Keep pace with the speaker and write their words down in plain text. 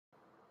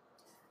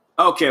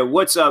Okay,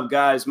 what's up,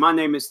 guys? My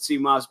name is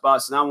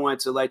TMossBoss, and I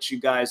wanted to let you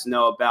guys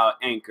know about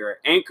Anchor.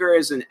 Anchor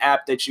is an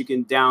app that you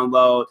can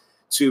download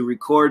to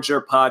record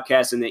your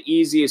podcast in the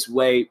easiest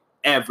way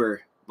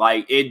ever.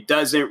 Like, it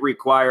doesn't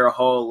require a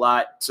whole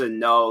lot to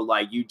know.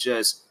 Like, you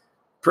just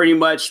pretty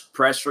much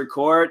press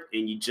record,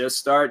 and you just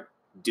start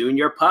doing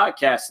your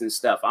podcast and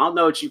stuff. I don't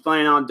know what you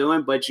plan on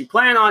doing, but you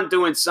plan on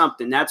doing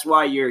something. That's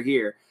why you're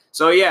here.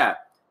 So, yeah.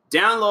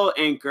 Download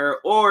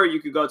Anchor, or you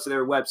could go to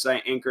their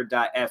website,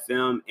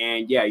 anchor.fm,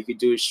 and yeah, you could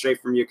do it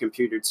straight from your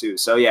computer too.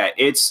 So yeah,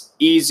 it's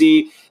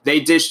easy. They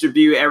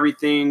distribute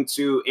everything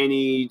to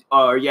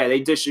they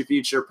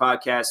distribute your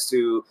podcast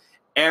to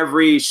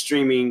every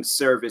streaming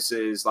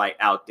services like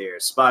out there,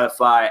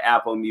 Spotify,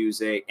 Apple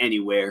Music,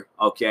 anywhere.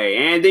 Okay,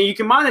 and then you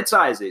can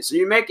monetize it. So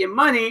you're making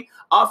money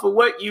off of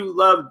what you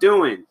love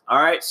doing.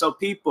 All right, so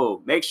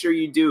people, make sure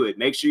you do it.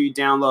 Make sure you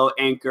download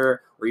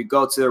Anchor, or you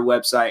go to their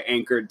website,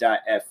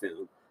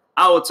 anchor.fm.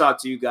 I will talk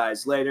to you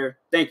guys later.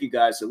 Thank you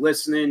guys for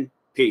listening.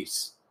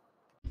 Peace.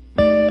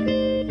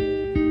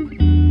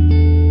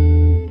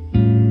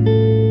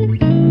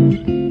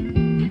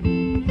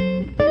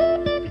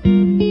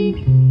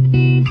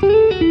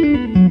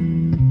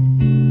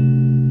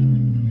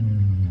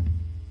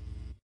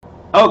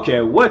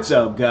 Okay, what's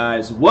up,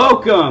 guys?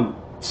 Welcome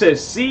to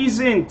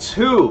season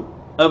 2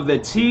 of the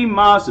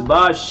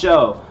TMossBoss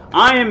show.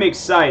 I am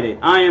excited.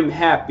 I am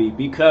happy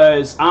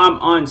because I'm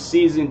on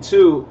season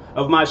 2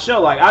 of my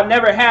show. Like, I've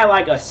never had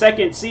like a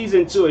second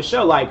season to a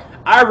show. Like,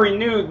 I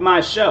renewed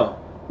my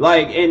show.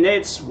 Like, and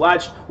it's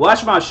watch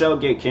my show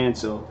get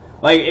canceled.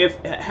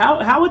 Like,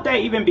 how would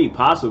that even be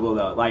possible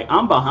though? Like,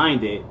 I'm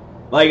behind it.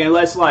 Like,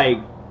 unless like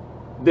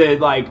the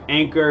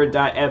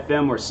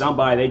anchor.fm or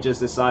somebody, they just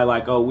decide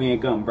like, oh, we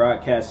ain't gonna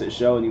broadcast the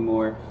show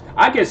anymore.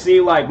 I can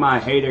see like my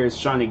haters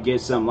trying to get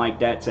something like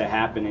that to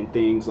happen and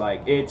things.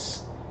 Like,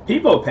 it's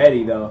people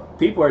petty though.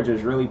 People are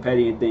just really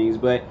petty and things.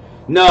 But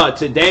no,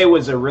 today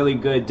was a really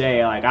good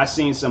day. Like, I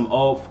seen an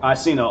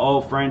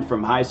old friend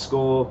from high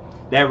school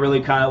that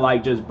really kind of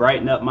like just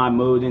brightened up my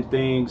mood and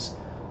things.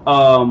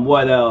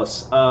 What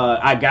else?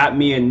 I got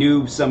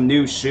me some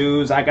new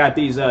shoes. I got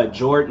these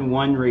Jordan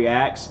 1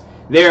 Reacts.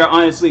 They're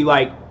honestly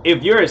like,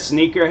 if you're a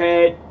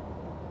sneakerhead,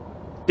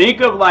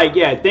 think of like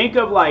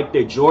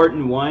the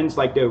Jordan 1s,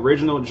 like the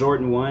original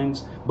Jordan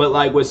 1s, but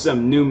like with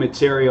some new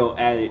material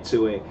added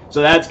to it.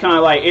 So that's kind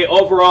of like, it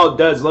overall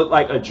does look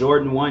like a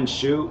Jordan 1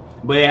 shoe,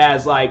 but it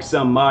has like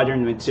some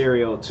modern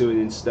material to it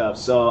and stuff.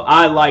 So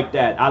I like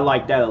that. I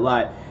like that a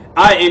lot.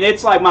 And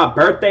it's like my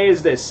birthday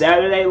is this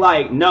Saturday.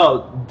 Like,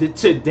 no,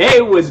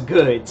 today was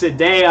good.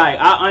 Today, I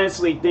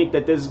honestly think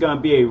that this is going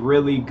to be a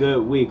really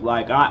good week.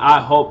 Like,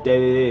 I hope that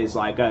it is.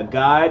 Like,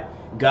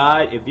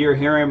 God, if you're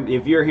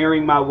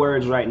hearing my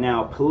words right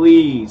now,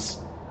 please,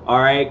 all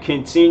right,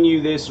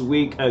 continue this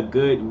week a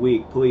good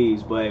week,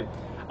 please. But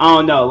I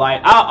don't know, like,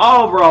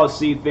 I overall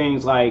see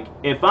things like,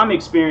 if I'm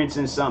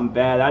experiencing something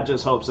bad, I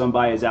just hope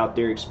somebody is out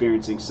there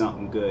experiencing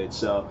something good.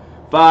 So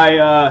if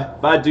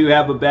I do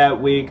have a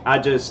bad week,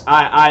 I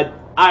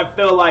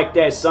feel like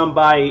that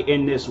somebody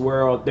in this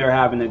world, they're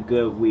having a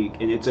good week,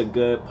 and it's a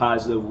good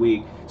positive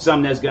week,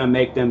 something that's gonna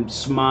make them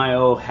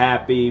smile,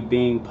 happy,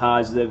 being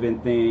positive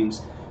and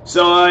things.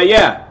 So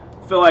yeah,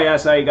 I feel like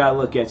that's how you gotta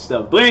look at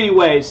stuff. But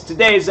anyways,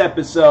 today's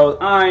episode,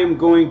 I'm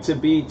going to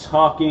be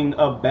talking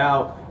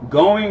about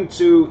going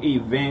to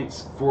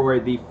events for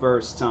the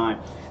first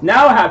time.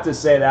 Now I have to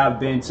say that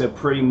I've been to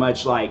pretty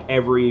much like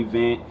every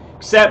event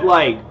except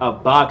like a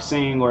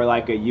boxing or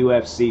like a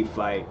UFC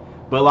fight.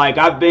 But like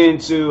I've been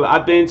to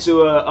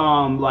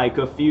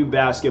a few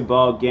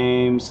basketball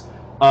games.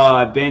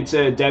 I've been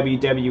to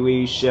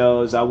WWE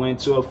shows. I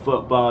went to a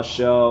football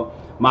show.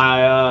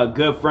 My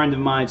good friend of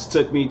mine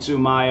took me to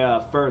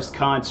my first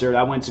concert.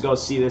 I went to go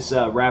see this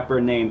rapper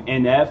named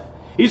NF.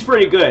 He's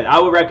pretty good. I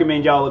would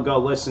recommend y'all to go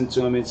listen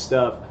to him and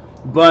stuff.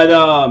 But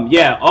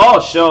yeah, all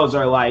shows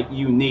are like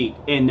unique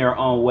in their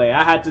own way.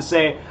 I had to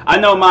say, I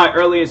know my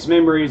earliest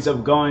memories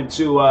of going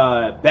to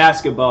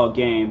basketball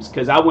games,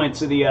 because I went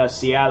to the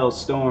Seattle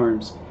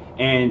Storms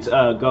and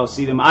go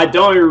see them. I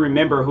don't even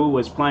remember who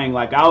was playing.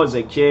 Like, I was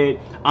a kid,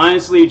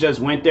 honestly,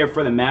 just went there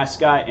for the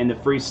mascot and the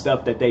free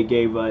stuff that they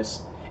gave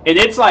us. And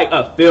it's like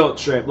a field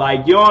trip.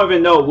 Like, you don't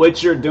even know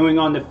what you're doing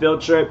on the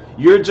field trip.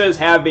 You're just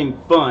having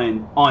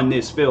fun on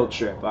this field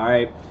trip, all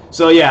right?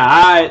 So yeah,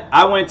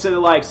 I went to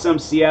like some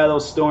Seattle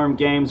Storm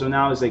games when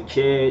I was a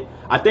kid.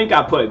 I think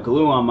I put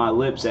glue on my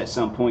lips at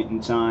some point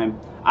in time.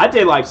 I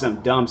did like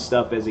some dumb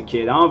stuff as a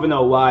kid. I don't even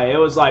know why. It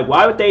was like,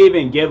 why would they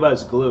even give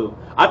us glue?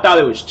 I thought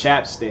it was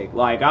chapstick.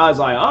 Like, I was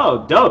like,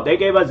 oh, dope. They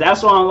gave us,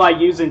 that's why I'm like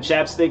using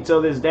chapstick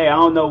till this day. I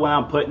don't know what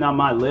I'm putting on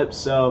my lips.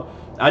 So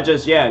I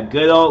just, yeah,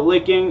 good old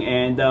licking.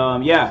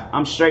 And yeah,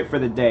 I'm straight for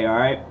the day, all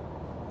right?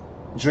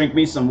 Drink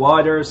me some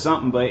water or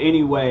something. But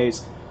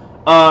anyways,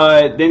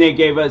 then they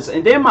gave us,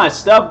 and then my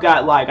stuff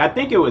got like, I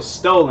think it was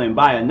stolen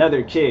by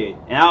another kid,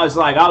 and I was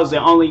like, I was the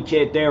only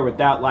kid there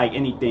without like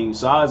anything,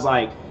 so I was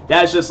like,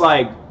 that's just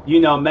like, you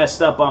know,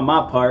 messed up on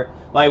my part.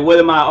 Like, what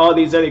am I? All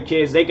these other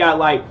kids, they got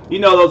like, you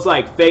know, those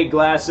like fake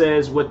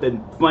glasses with the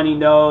funny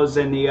nose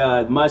and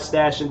the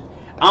mustache. And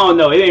I don't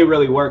know, it didn't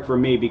really work for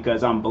me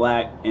because I'm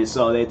black, and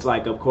so it's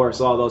like, of course,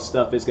 all those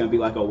stuff is gonna be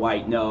like a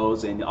white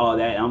nose and all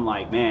that. And I'm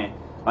like, man,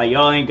 like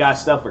y'all ain't got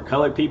stuff for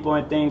colored people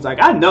and things. Like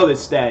I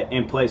noticed that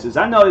in places.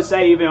 I noticed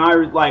that even I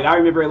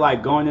remember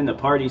like going into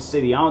Party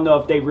City. I don't know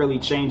if they really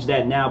changed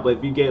that now, but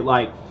if you get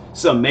like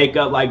some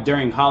makeup like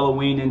during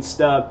Halloween and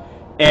stuff,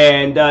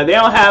 and they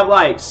don't have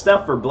like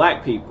stuff for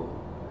black people.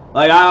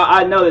 Like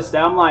I noticed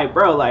that. I'm like,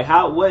 bro, like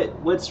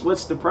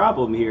what's the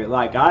problem here?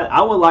 Like I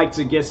would like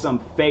to get some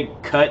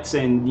fake cuts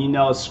and, you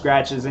know,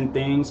 scratches and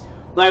things.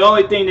 Like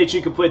only thing that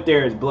you could put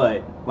there is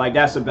blood. Like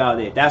that's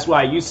about it. That's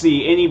why you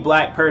see any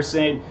black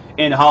person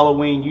in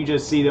Halloween, you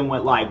just see them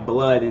with like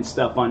blood and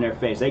stuff on their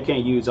face. They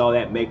can't use all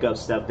that makeup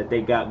stuff that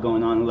they got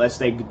going on unless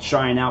they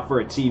trying out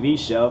for a TV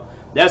show.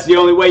 That's the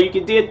only way you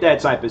can get that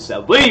type of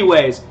stuff. But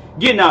anyways,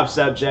 getting off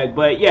subject.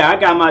 But yeah, I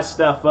got my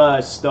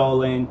stuff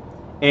stolen.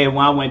 And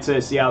when I went to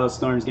the Seattle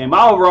Storms game,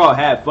 I overall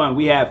had fun.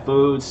 We had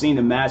food, seen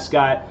the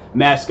mascot.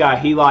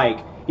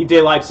 He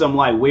did like some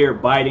like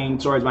weird biting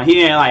towards he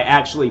didn't like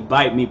actually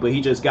bite me, but he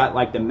just got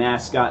like the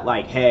mascot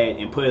like head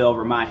and put it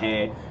over my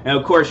head. And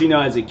of course, you know,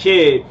 as a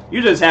kid,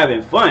 you're just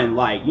having fun.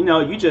 Like, you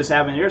know, you just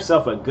having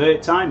yourself a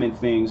good time and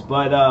things.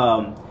 But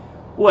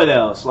what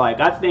else? Like,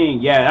 I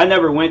think, yeah, I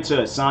never went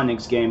to a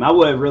Sonics game. I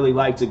would really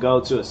like to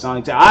go to a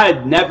Sonics. I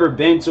had never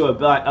been to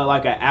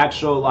like an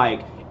actual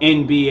like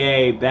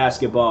NBA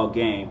basketball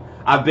game.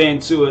 I've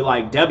been to a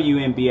like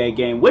WNBA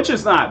game, which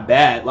is not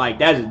bad. Like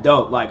that's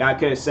dope. Like I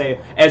could say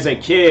as a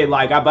kid,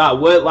 like I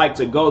would like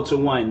to go to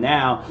one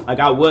now. Like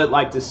I would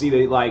like to see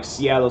the like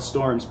Seattle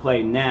Storms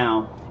play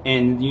now,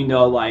 and you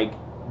know like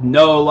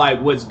know like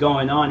what's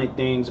going on and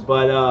things.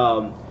 But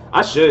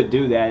I should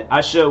do that.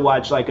 I should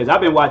watch like, cause I've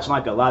been watching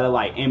like a lot of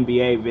like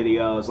NBA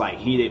videos, like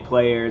heated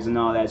players and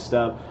all that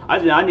stuff.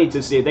 I need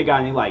to see if they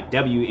got any like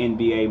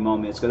WNBA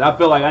moments, cause I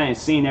feel like I ain't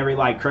seen every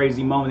like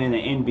crazy moment in the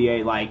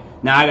NBA. Like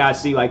now I gotta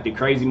see like the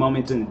crazy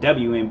moments in the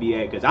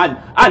WNBA, cause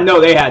I know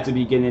they had to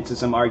be getting into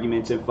some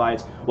arguments and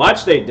fights.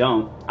 Watch they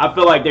don't. I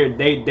feel like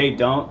they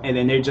don't, and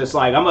then they're just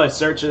like, I'm gonna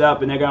search it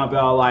up and they're gonna be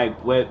all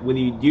like,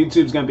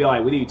 YouTube's gonna be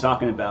like, what are you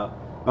talking about?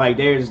 Like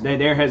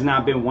there has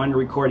not been one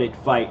recorded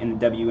fight in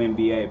the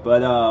WNBA.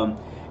 But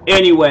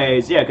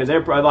anyways, yeah, because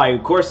they're probably like,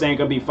 of course they ain't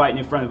gonna be fighting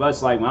in front of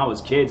us like when I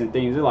was kids and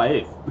things. They're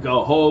like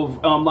a whole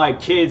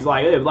like kids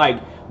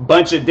like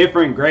bunch of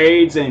different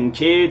grades and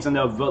kids and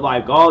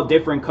like all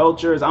different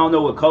cultures. I don't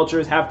know what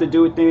cultures have to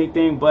do with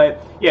anything,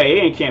 but yeah,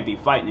 it can't be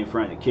fighting in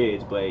front of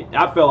kids. But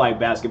I feel like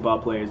basketball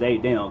players, they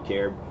don't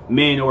care,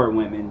 men or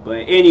women. But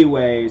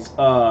anyways,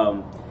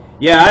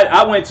 yeah,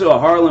 I went to a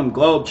Harlem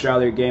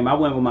Globetrotter game. I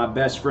went with my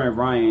best friend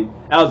Ryan.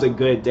 That was a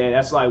good day.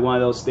 That's like one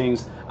of those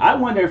things. I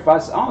wonder if I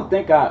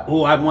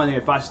wonder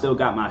if I still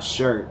got my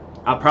shirt.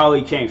 I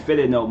probably can't fit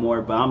it no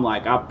more, but I'm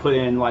like, I put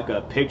in like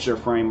a picture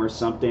frame or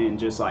something and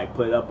just like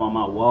put it up on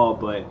my wall.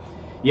 But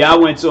yeah, I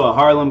went to a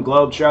Harlem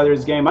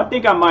Globetrotters game. I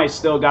think I might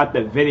still got the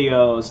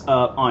videos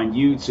up on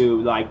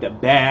YouTube, like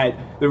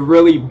the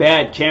really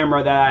bad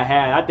camera that I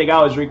had. I think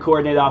I was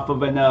recording it off of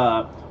one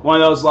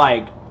of those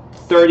like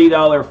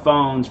 $30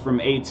 phones from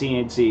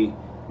AT&T.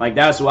 Like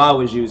that's what I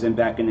was using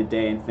back in the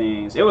day and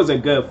things. It was a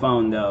good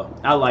phone though.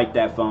 I liked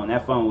that phone.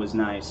 That phone was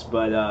nice.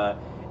 But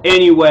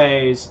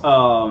anyways,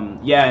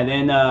 yeah, and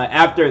then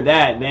after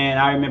that, then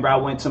I remember I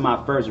went to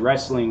my first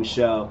wrestling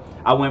show.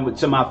 I went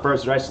to my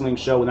first wrestling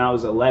show when I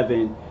was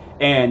 11.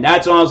 And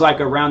that's when I was like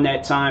around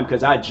that time,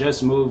 because I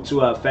just moved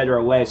to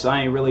Federal Way, so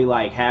I ain't really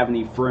like have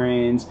any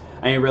friends.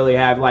 I ain't really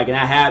have like, and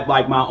I had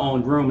like my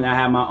own room and I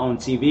had my own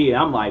TV, and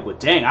I'm like, well,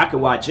 dang, I can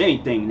watch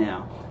anything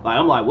now. Like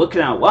I'm like, what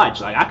can I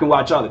watch? Like I can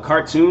watch all the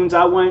cartoons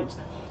I want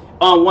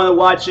to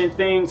watch and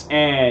things.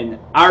 And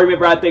I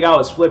remember, I think I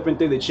was flipping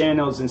through the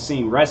channels and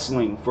seeing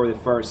wrestling for the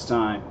first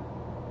time.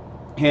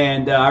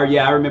 And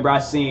yeah, I remember I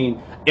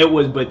seen it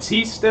was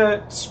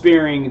Batista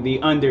spearing the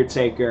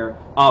Undertaker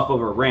off of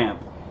a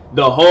ramp.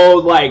 The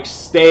whole like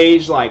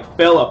stage like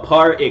fell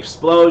apart,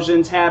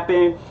 explosions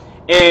happened,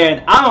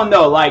 and I don't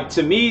know, like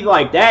to me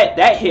like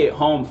that hit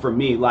home for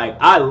me. Like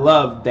I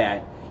loved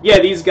that. Yeah,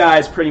 these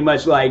guys pretty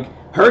much like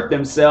hurt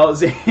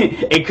themselves and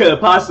could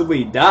have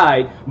possibly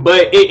died,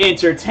 but it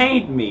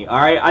entertained me. All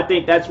right, I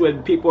think that's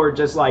what people are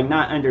just like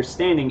not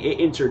understanding. It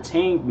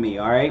entertained me.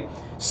 All right,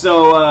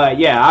 so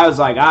yeah, I was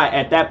like,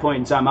 at that point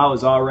in time I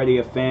was already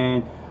a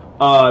fan.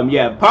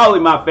 Yeah, probably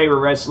my favorite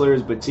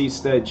wrestlers: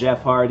 Batista,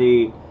 Jeff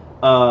Hardy.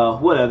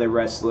 What other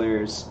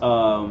wrestlers?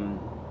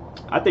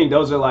 I think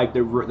those are like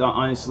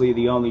honestly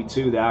the only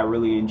two that I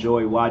really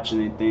enjoy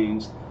watching and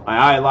things.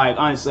 I like,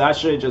 honestly, I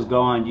should just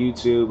go on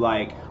YouTube,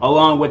 like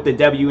along with the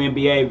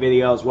WNBA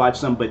videos, watch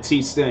some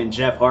Batista and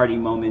Jeff Hardy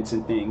moments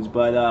and things.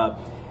 But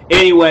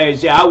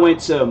anyways, yeah, I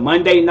went to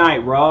Monday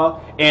Night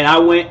Raw, and I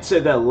went to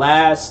the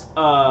last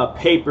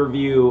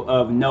pay-per-view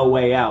of No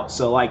Way Out.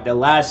 So like the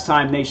last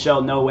time they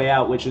showed No Way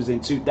Out, which was in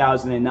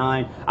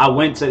 2009, I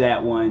went to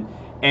that one.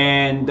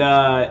 And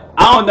I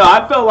don't know,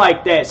 I feel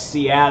like that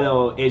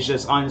Seattle is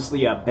just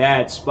honestly a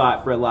bad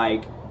spot for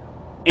like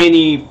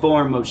any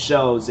form of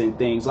shows and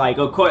things. Like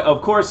of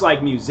course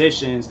like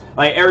musicians,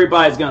 like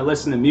everybody's gonna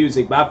listen to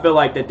music, but I feel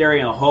like that there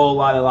ain't a whole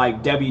lot of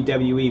like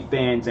WWE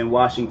fans in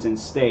Washington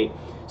State.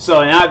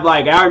 So, and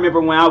I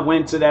remember when I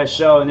went to that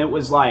show, and it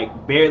was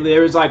like barely,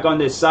 there was like on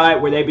this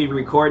side where they'd be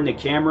recording the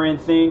camera and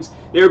things,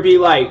 there would be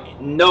like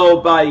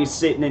nobody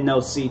sitting in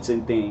those seats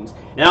and things.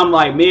 And I'm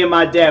like, me and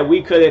my dad,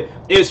 we could have,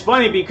 it's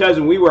funny because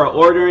when we were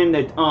ordering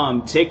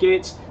the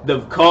tickets, the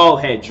call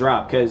had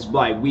dropped because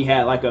like we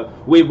had like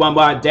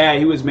my dad,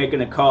 he was making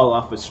a call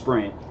off of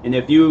Sprint. And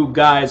if you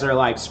guys are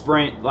like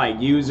Sprint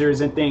like users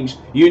and things,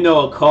 you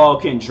know a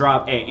call can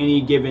drop at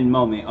any given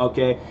moment,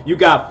 okay? You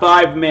got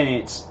 5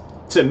 minutes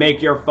to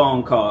make your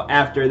phone call.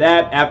 After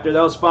that, after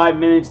those 5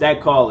 minutes, that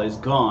call is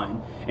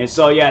gone. And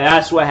so yeah,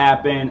 that's what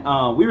happened.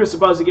 We were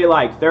supposed to get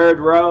like 3rd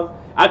row.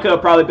 I could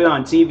have probably been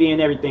on TV and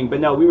everything,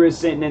 but no, we were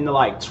sitting in the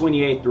like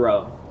 28th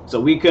row.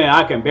 So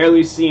I can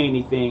barely see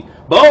anything.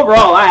 But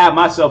overall, I had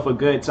myself a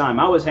good time.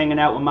 I was hanging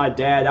out with my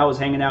dad. I was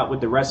hanging out with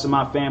the rest of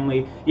my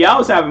family. Yeah, I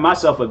was having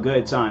myself a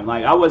good time.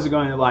 Like I wasn't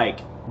going to like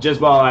just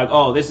by like,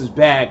 oh, this is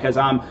bad because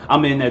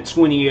I'm in the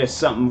 20th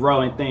something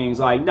row and things.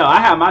 Like, no,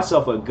 I had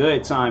myself a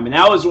good time. And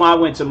that was when I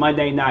went to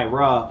Monday Night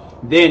Raw.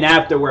 Then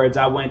afterwards,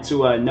 I went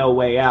to No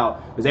Way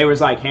Out because they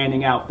was like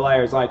handing out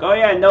flyers like, oh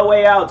yeah, No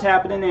Way Out's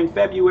happening in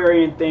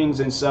February and things.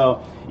 And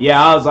so,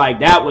 yeah, I was like,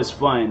 that was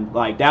fun.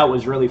 Like, that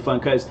was really fun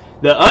because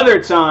the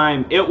other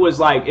time, it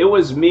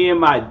was me and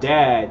my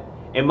dad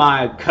and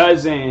my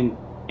cousin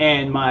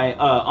and my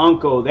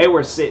uncle. They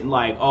were sitting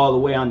like all the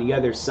way on the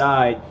other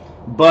side.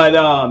 But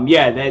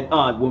yeah,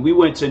 that when we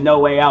went to No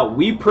Way Out,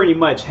 we pretty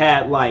much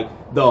had like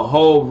the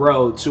whole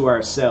road to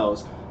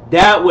ourselves.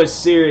 That was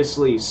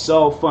seriously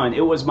so fun. It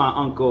was my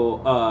uncle.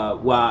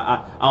 Well,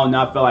 I don't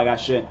know. I feel like I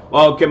should.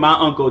 Well, okay, my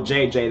uncle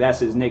JJ. That's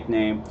his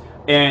nickname.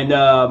 And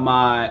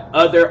my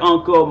other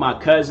uncle, my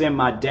cousin,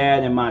 my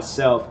dad, and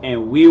myself,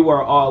 and we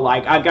were all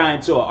like, I got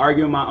into an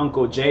argument with my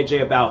uncle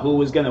JJ about who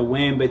was gonna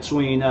win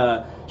between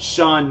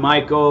Shawn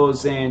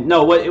Michaels and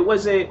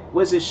was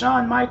it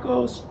Shawn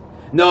Michaels?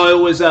 No,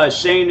 it was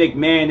Shane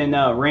McMahon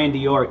and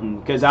Randy Orton,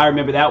 because I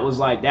remember that was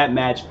like that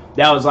match.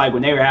 That was like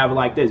when they were having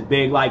like this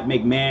big like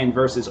McMahon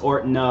versus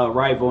Orton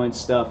rival and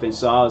stuff. And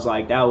so I was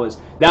like, that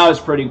was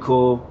pretty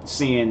cool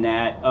seeing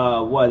that.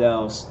 What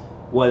else?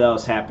 What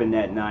else happened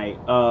that night?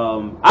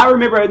 I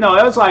remember when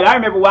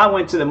I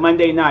went to the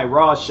Monday Night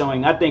Raw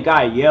showing. I think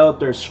I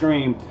yelled or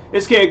screamed,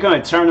 "This kid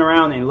gonna turn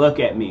around and look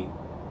at me."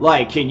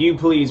 Like, can you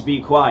please be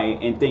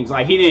quiet and things.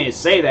 Like, he didn't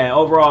say that.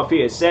 Overall, if he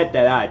had said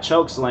that, I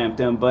chokeslammed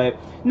him. But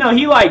no,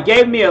 he like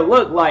gave me a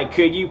look like,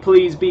 could you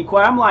please be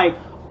quiet? I'm like,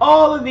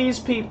 all of these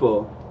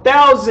people,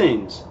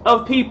 thousands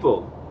of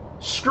people,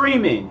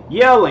 screaming,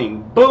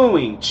 yelling,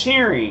 booing,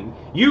 cheering.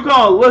 You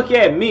gonna look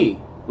at me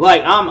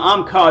like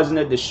I'm causing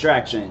a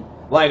distraction.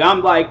 Like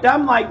I'm like,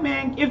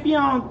 man, if you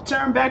don't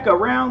turn back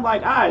around,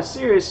 like I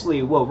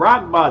seriously will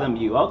rock bottom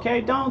you.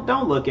 Okay,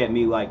 don't look at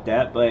me like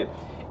that. But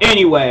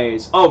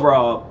anyways,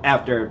 overall,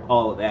 after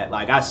all of that,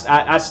 like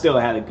I still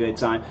had a good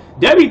time.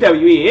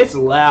 WWE, it's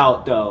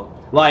loud though.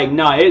 Like,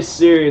 no, it's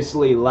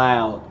seriously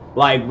loud.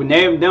 Like when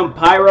them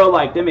pyro,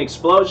 like them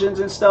explosions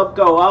and stuff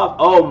go off,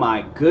 oh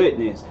my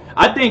goodness.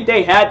 I think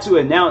they had to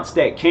announce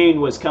that Kane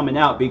was coming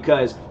out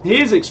because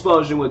his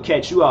explosion would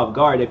catch you off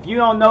guard. If you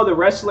don't know the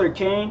wrestler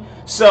Kane,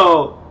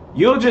 so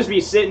you'll just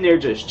be sitting there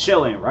just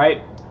chilling,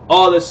 right?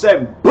 All of a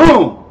sudden,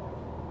 boom!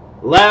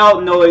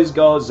 Loud noise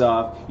goes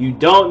off. You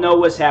don't know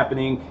what's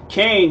happening.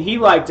 Kane, he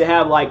liked to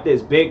have like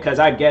this big, because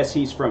I guess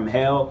he's from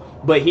hell,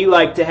 but he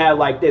liked to have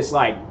like this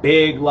like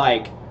big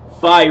like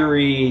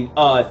fiery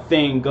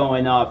thing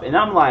going off. And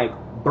I'm like,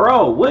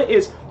 bro, what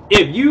is...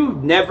 If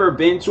you've never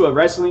been to a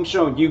wrestling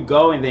show and you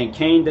go and then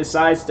Kane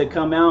decides to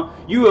come out,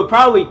 you would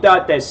probably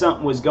thought that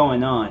something was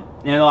going on.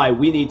 And like,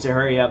 we need to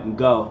hurry up and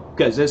go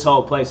because this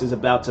whole place is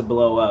about to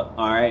blow up,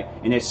 all right?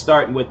 And it's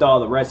starting with all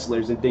the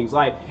wrestlers and things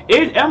like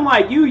it. I'm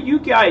like, you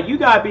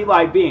gotta be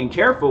like being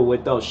careful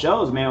with those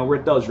shows, man,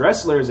 with those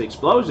wrestlers'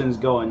 explosions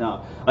going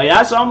up. Like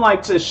that's why I'm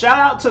like, to shout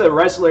out to the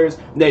wrestlers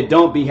that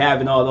don't be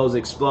having all those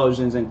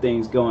explosions and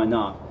things going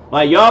off.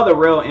 Like, y'all the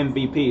real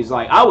MVPs.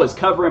 Like, I was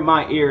covering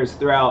my ears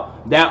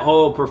throughout that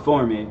whole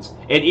performance.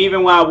 And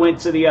even when I went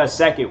to the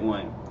second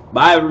one.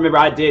 But I remember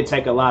I did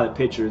take a lot of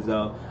pictures,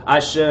 though. I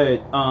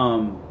should, I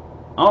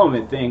don't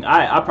even think,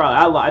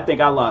 I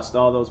think I lost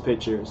all those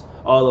pictures.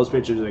 All those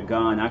pictures are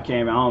gone. I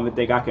don't even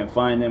think I can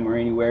find them or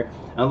anywhere.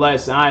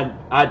 Unless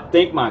I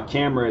think my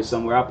camera is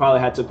somewhere. I probably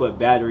had to put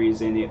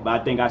batteries in it.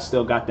 But I think I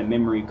still got the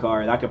memory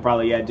card. I could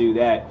probably, do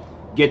that.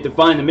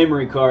 Find the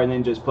memory card and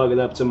then just plug it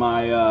up to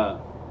my,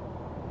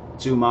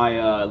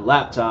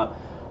 laptop.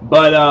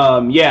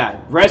 But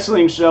yeah,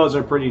 wrestling shows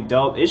are pretty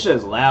dope. It's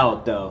just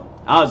loud though.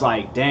 I was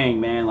like, dang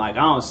man, like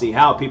I don't see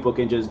how people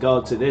can just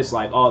go to this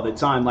like all the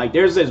time. Like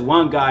there's this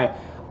one guy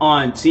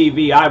on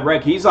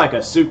TV, he's like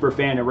a super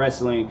fan of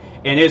wrestling,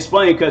 and it's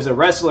funny because a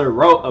wrestler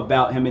wrote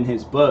about him in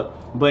his book,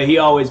 but he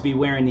always be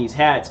wearing these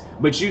hats.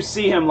 But you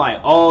see him like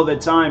all the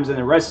times in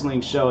a wrestling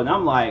show, and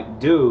I'm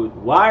like, dude,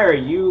 why are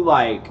you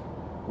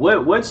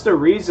what's the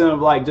reason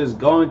of like just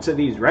going to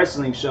these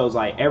wrestling shows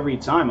like every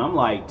time? I'm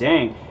like,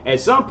 dang. At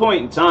some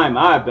point in time,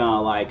 I've been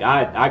like,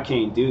 I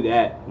can't do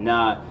that.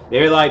 Nah,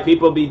 they're like,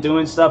 people be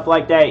doing stuff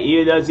like that.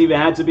 It doesn't even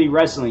have to be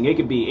wrestling. It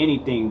could be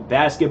anything.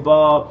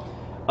 Basketball,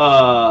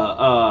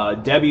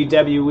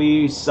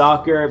 WWE,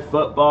 soccer,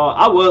 football.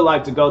 I would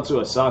like to go to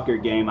a soccer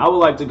game. I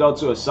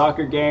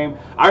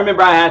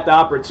remember I had the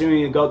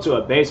opportunity to go to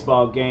a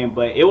baseball game,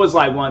 but it was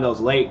like one of those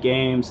late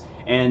games,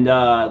 and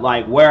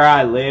like where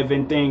I live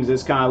and things,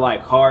 it's kind of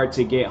like hard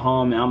to get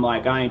home, and I'm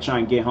like, I ain't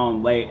trying to get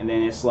home late, and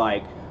then it's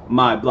like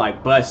my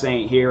like bus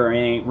ain't here or it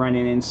ain't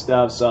running and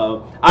stuff.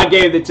 So I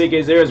gave the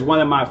tickets. There's one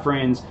of my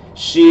friends,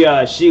 she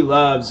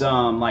loves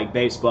like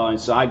baseball, and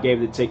so I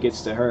gave the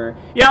tickets to her.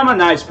 Yeah, I'm a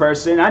nice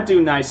person. I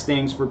do nice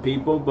things for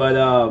people, but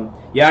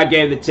yeah, I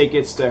gave the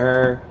tickets to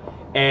her.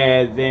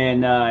 And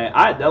then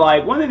I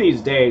like one of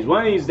these days I'm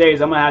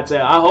gonna have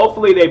to,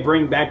 hopefully they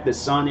bring back the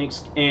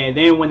Sonics, and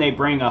then when they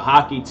bring a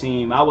hockey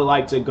team, I would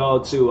like to go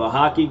to a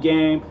hockey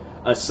game,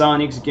 a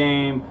Sonics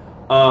game,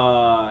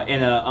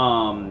 and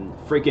a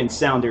freaking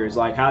Sounders.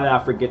 Like, how did I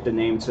forget the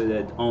name to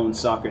the own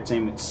soccer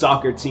team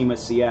of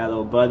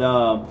Seattle?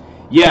 But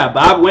yeah,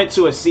 but I went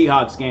to a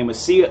Seahawks game. A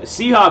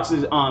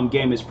Seahawks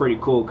game is pretty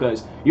cool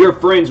because you're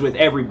friends with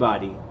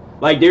everybody.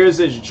 Like, there's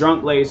this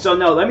drunk lady. So,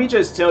 no, let me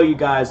just tell you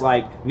guys,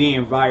 like, the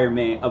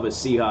environment of a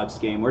Seahawks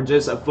game or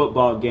just a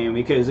football game,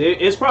 because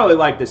it's probably,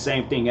 like, the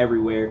same thing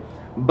everywhere.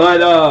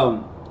 But,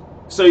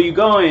 so you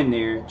go in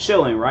there,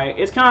 chilling, right?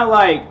 It's kind of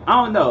like, I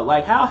don't know,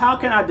 like, how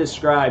can I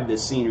describe the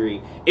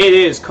scenery? It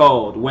is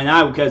cold.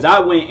 Because I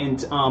went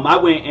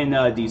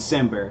in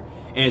December.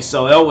 And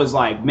so it was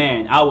like,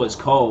 man, I was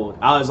cold.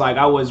 I was like,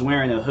 I was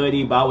wearing a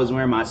hoodie, but I was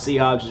wearing my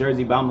Seahawks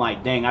jersey. But I'm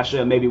like, dang, I should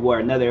have maybe wore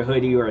another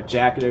hoodie or a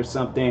jacket or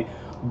something.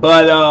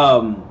 But,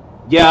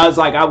 yeah, I was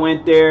like, I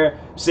went there,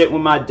 sit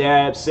with my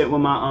dad, sit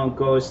with my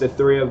uncle. It's the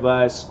three of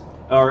us.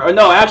 Or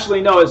no,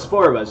 actually, no, it's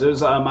four of us. It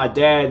was my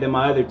dad, then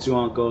my other two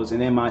uncles,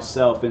 and then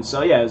myself. And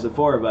so, yeah, it was the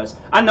four of us.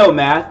 I know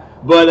math.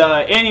 But,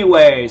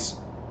 anyways,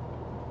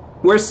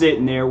 we're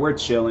sitting there, we're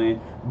chilling.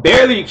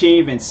 Barely you can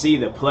even see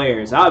the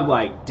players. I'm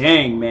like,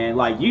 dang, man,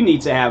 like, you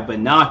need to have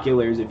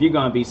binoculars if you're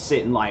going to be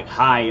sitting, like,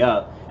 high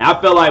up. I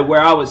felt like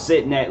where I was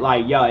sitting at,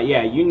 like,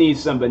 yeah, you need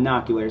some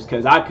binoculars,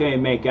 because I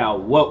couldn't make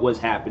out what was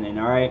happening,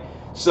 all right?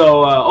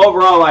 So,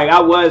 overall, like, I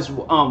was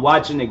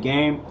watching the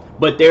game,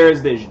 but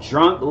there's this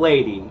drunk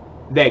lady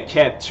that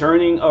kept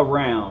turning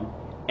around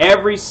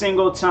every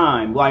single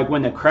time. Like,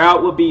 when the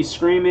crowd would be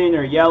screaming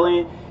or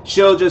yelling,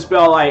 she'll just be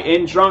all, like,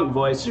 in drunk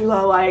voice, she'll be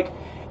like,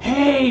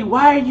 hey,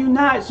 why are you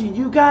not,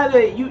 you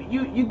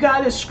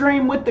gotta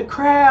scream with the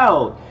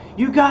crowd.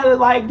 You gotta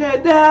like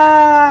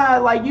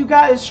that, like you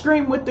gotta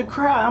scream with the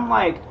crowd. I'm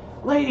like,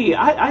 lady,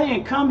 I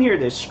didn't come here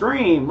to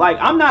scream. Like,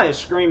 I'm not a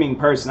screaming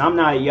person. I'm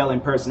not a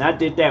yelling person. I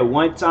did that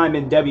one time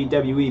in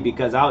WWE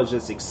because I was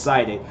just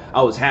excited.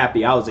 I was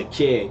happy. I was a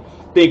kid.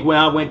 I think when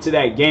I went to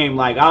that game,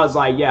 like, I was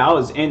like, yeah, I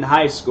was in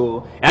high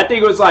school. And I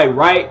think it was like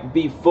right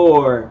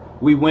before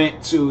we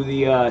went to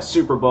the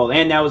Super Bowl.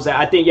 And that was,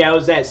 I think, yeah, it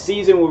was that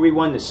season where we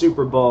won the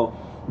Super Bowl.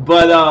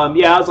 But,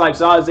 yeah, I was like,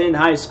 so I was in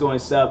high school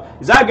and stuff.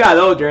 As I got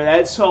older,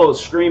 that whole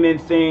screaming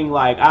thing,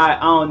 like, I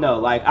don't know.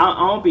 Like, I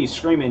don't be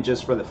screaming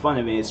just for the fun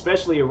of it,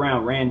 especially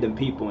around random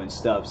people and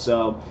stuff.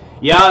 So,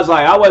 yeah, I was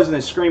like, I wasn't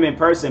a screaming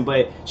person,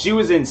 but she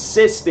was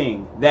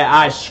insisting that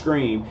I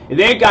scream. And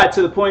then it got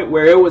to the point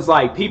where it was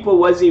like people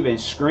wasn't even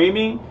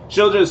screaming.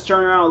 She'll just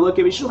turn around and look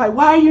at me. She's like,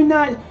 why are you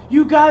not,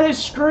 you gotta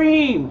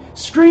scream.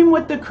 Scream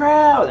with the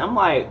crowd. I'm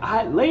like,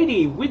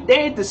 lady,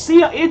 they had to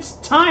see, it's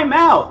time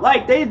out.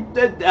 Like, they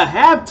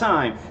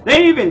halftime. They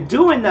ain't even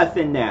doing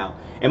nothing now.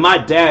 And my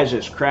dad's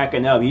just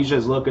cracking up. He's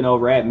just looking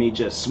over at me,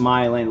 just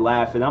smiling,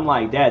 laughing. I'm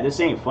like, Dad, this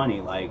ain't funny.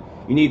 Like,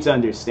 you need to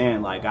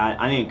understand, like,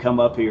 I didn't come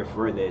up here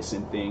for this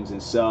and things.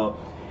 And so,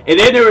 and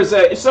then there was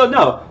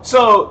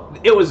so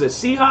it was the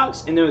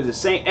Seahawks, and there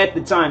was at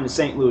the time, the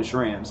St. Louis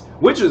Rams,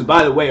 which was,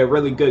 by the way, a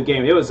really good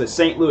game. It was a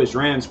St. Louis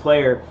Rams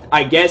player.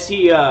 I guess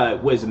he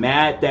was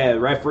mad that the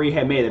referee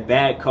had made a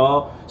bad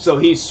call. So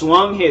he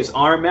swung his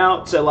arm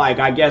out to, like,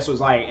 I guess was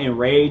like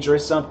enraged or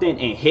something,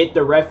 and hit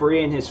the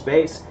referee in his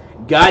face.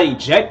 Got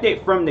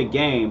ejected from the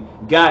game,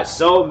 got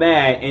so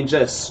mad, and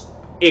just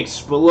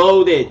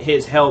exploded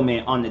his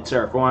helmet on the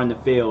turf or on the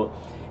field.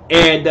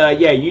 And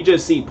yeah, you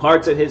just see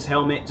parts of his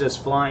helmet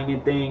just flying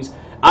and things.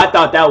 I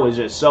thought that was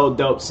just so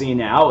dope seeing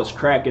that. I was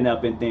cracking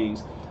up and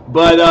things.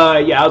 But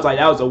yeah, I was like,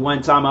 that was the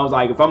one time I was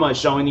like, if I'm going to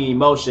show any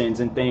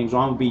emotions and things,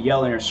 or I'm going to be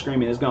yelling or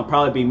screaming, it's going to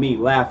probably be me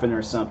laughing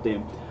or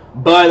something.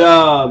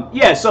 But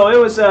yeah, so it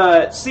was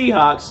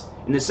Seahawks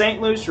and the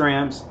St. Louis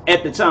Rams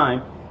at the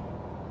time.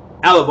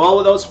 Out of all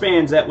of those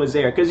fans that was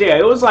there, because yeah,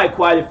 it was like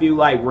quite a few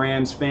like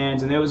Rams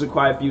fans, and there was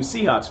quite a few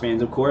Seahawks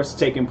fans, of course,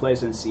 taking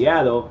place in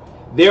Seattle.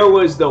 There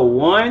was the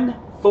one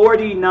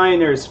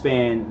 49ers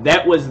fan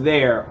that was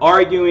there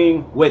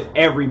arguing with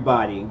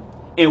everybody.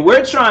 And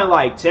we're trying to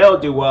like tell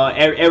dude, well,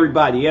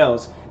 everybody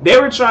else, they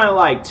were trying to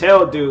like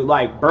tell dude,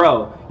 like,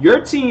 bro,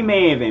 your team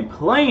ain't even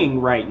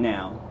playing right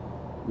now.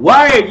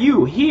 why are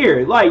you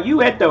here? Like,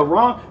 you at the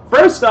wrong,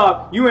 first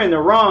off, you in the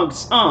wrong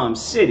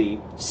city.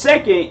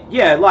 Second,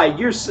 yeah, like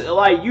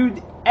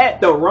you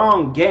at the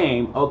wrong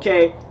game,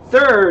 okay?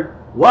 Third,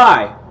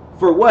 why?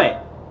 For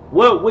what?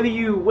 What do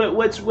you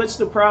what's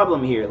the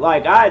problem here?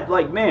 Like,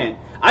 man,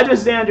 I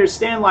just didn't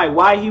understand like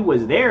why he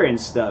was there and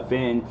stuff.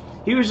 And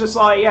he was just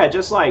like, yeah,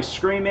 just like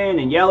screaming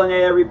and yelling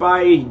at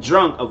everybody,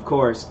 drunk, of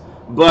course.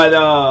 But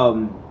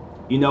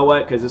you know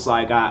what? Because it's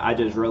like I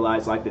just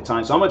realized like the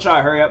time, so I'm gonna try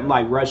to hurry up and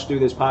like rush through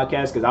this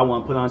podcast because I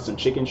want to put on some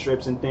chicken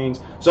strips and things.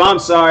 So I'm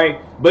sorry,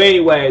 but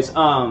anyways,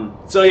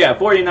 so yeah,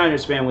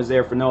 49ers fan was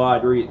there for no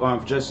odd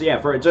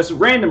reason, for just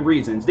random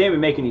reasons. Didn't even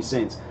make any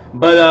sense.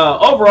 But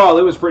overall,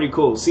 it was pretty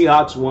cool.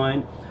 Seahawks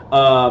won.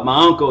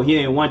 My uncle, he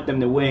didn't want them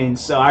to win,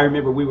 so I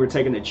remember we were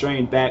taking the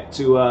train back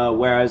to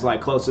where I was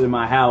like closer to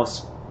my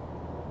house.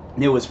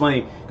 And it was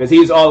funny because he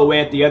was all the way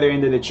at the other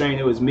end of the train.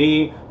 It was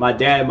me, my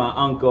dad, and my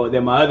uncle.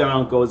 Then my other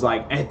uncle was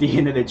like at the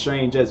end of the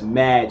train, just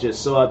mad,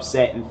 just so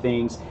upset and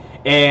things.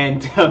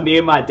 And me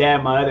and my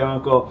dad, my other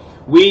uncle,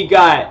 we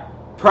got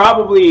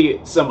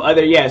probably some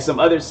other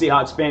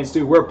Seahawks fans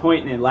too. We're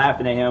pointing and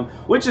laughing at him,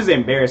 which is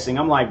embarrassing.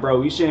 I'm like, bro,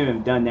 we shouldn't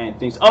have done that and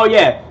things. Oh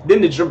yeah,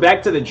 then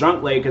back to the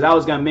drunk lady, because I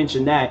was gonna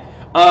mention that.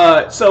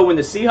 So when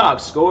the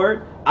Seahawks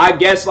scored, I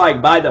guess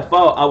like by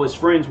default I was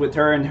friends with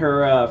her and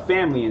her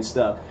family and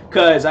stuff,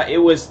 because I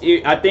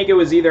think it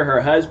was either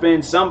her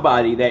husband,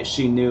 somebody that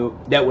she knew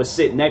that was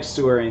sitting next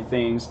to her and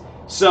things.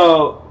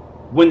 So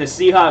when the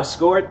Seahawks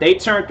scored, they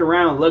turned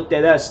around, looked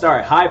at us,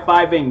 started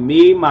high-fiving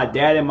me, my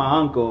dad, and my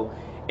uncle.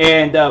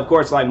 And of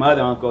course, like my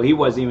other uncle, he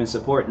wasn't even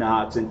supporting the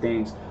Hawks and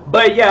things.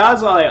 But yeah, I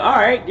was like, all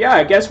right, yeah,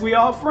 I guess we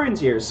all friends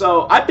here.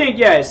 So I think,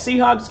 yeah,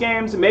 Seahawks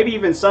games, maybe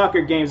even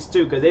soccer games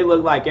too, because they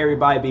look like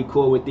everybody be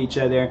cool with each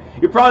other.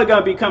 You're probably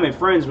going to be becoming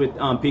friends with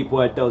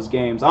people at those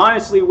games. I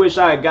honestly wish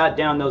I had got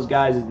down those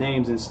guys'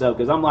 names and stuff,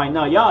 because I'm like,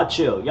 no, y'all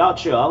chill.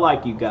 I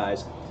like you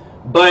guys.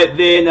 But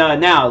then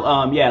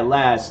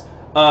last,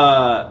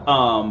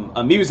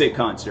 a music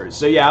concert.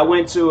 So yeah, I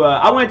went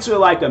to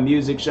like a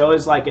music show.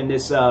 It's like in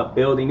this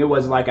building. It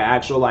was like an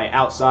actual like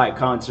outside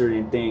concert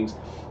and things.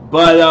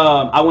 But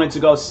I went to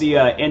go see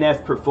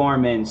NF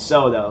perform in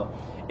Soto,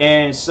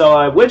 and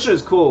so which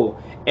was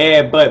cool.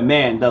 But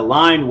man, the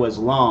line was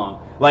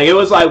long. Like it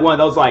was like one of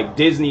those like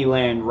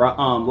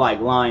Disneyland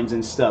like lines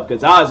and stuff.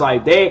 Because I was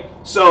like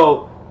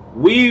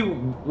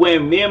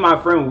when me and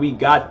my friend, when we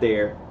got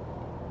there,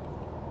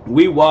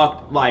 we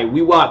walked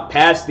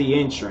past the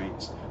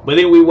entrance, but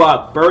then we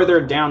walked further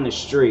down the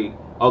street.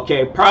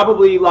 Okay, we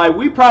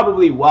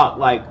probably walked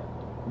like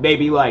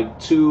maybe like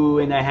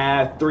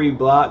 2.5, 3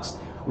 blocks.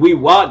 We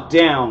walked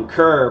down,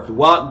 curved,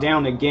 walked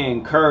down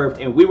again, curved,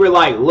 and we were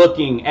like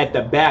looking at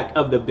the back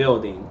of the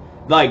building.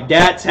 Like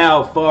that's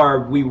how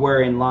far we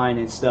were in line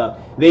and stuff.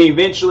 Then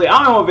eventually,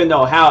 I don't even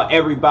know how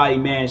everybody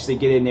managed to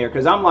get in there,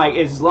 because I'm like,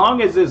 as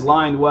long as this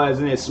line was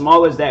and as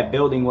small as that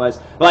building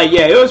was, like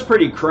yeah, it was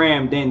pretty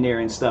crammed in there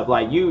and stuff.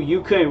 Like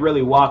you couldn't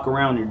really walk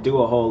around or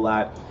do a whole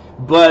lot.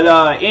 But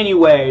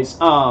anyways,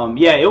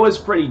 yeah, it was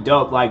pretty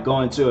dope. Like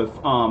going to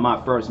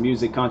my first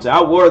music concert.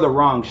 I wore the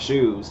wrong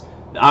shoes.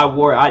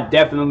 I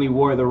definitely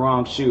wore the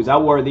wrong shoes. I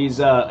wore these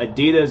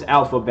Adidas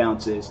Alpha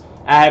Bounces.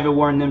 I haven't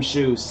worn them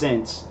shoes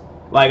since.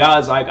 Like I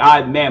was like,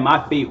 man,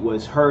 my feet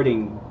was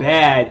hurting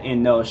bad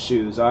in those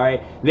shoes. All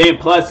right. Then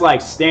plus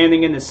like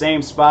standing in the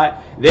same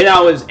spot. Then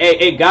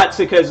it got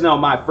to, because no,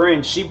 my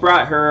friend, she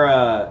brought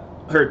her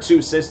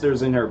 2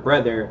 sisters and her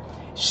brother.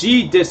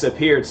 She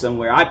disappeared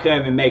somewhere. I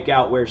couldn't even make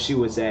out where she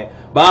was at.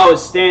 But I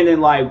was standing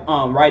like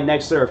right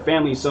next to her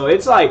family. So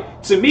it's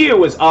like, to me it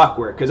was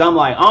awkward, because I'm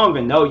like, I don't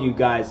even know you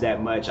guys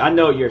that much. I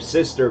know your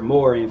sister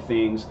more and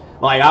things.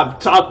 Like I've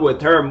talked with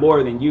her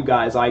more than you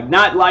guys. Like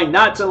not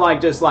to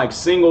like just like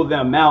single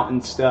them out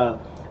and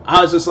stuff.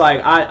 I was just like,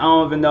 I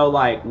don't even know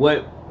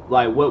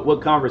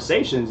what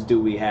conversations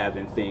do we have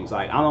and things.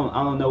 Like I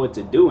don't know what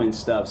to do and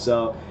stuff.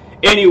 So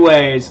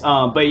anyways,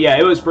 but yeah,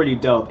 it was pretty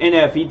dope.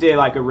 NF, he did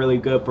like a really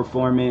good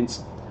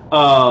performance.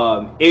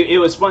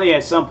 It was funny,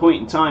 at some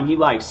point in time, he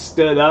like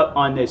stood up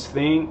on this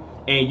thing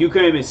and you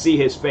couldn't even see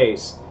his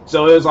face.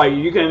 So it was like,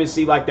 you couldn't even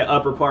see like the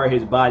upper part of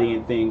his body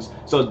and things.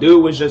 So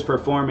dude was just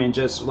performing,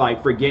 just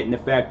like forgetting the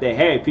fact that,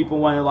 hey, people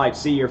want to like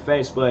see your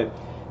face. But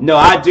no,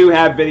 I do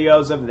have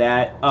videos of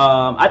that.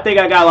 I think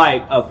I got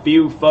like a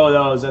few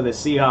photos of the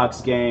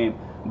Seahawks game.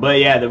 But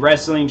yeah, the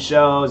wrestling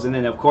shows, and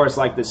then of course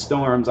like the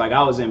Storms. Like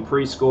I was in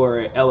preschool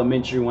or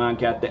elementary when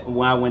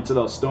I went to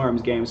those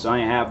Storms games, so I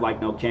didn't have like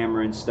no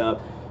camera and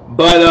stuff.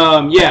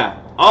 But yeah,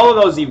 all of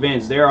those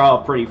events, they're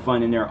all pretty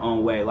fun in their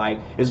own way. Like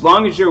as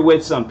long as you're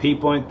with some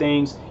people and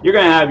things, you're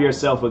gonna have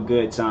yourself a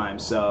good time.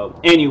 So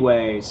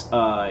anyways,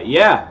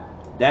 yeah,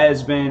 that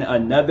has been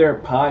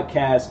another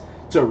podcast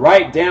to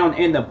write down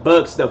in the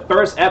books. The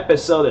first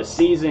episode of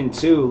season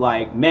 2.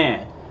 Like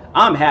man,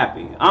 I'm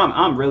happy.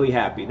 I'm really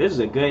happy. This is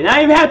a good. And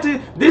I even had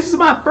to. This is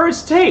my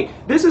first take.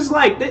 This is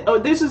like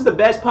this is the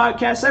best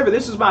podcast ever.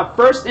 This is my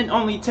first and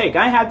only take.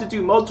 I had to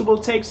do multiple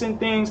takes and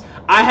things.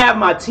 I have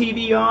my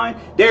TV on.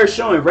 They're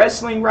showing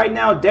wrestling right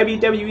now.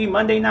 WWE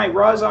Monday Night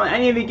Raw is on. I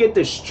didn't even get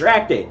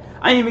distracted.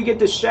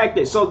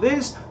 So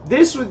this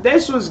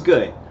was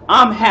good.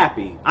 I'm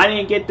happy. I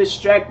didn't get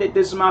distracted.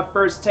 This is my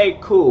first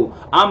take. Cool.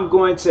 I'm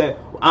going to,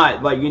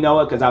 you know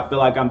what, because I feel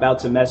like I'm about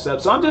to mess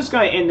up. So I'm just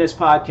going to end this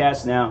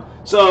podcast now.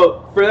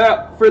 So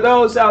for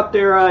those out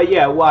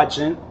there,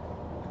 watching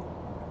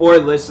or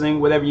listening,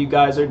 whatever you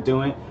guys are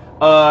doing,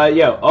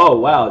 oh,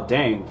 wow,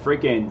 dang,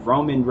 freaking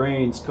Roman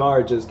Reigns'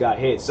 car just got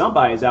hit.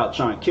 Somebody's out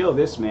trying to kill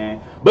this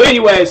man. But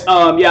anyways,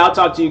 I'll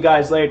talk to you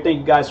guys later. Thank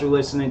you guys for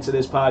listening to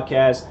this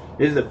podcast.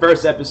 This is the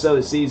first episode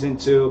of season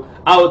 2.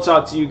 I will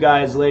talk to you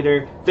guys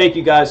later. Thank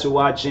you guys for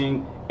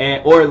watching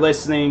or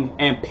listening,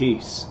 and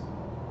peace.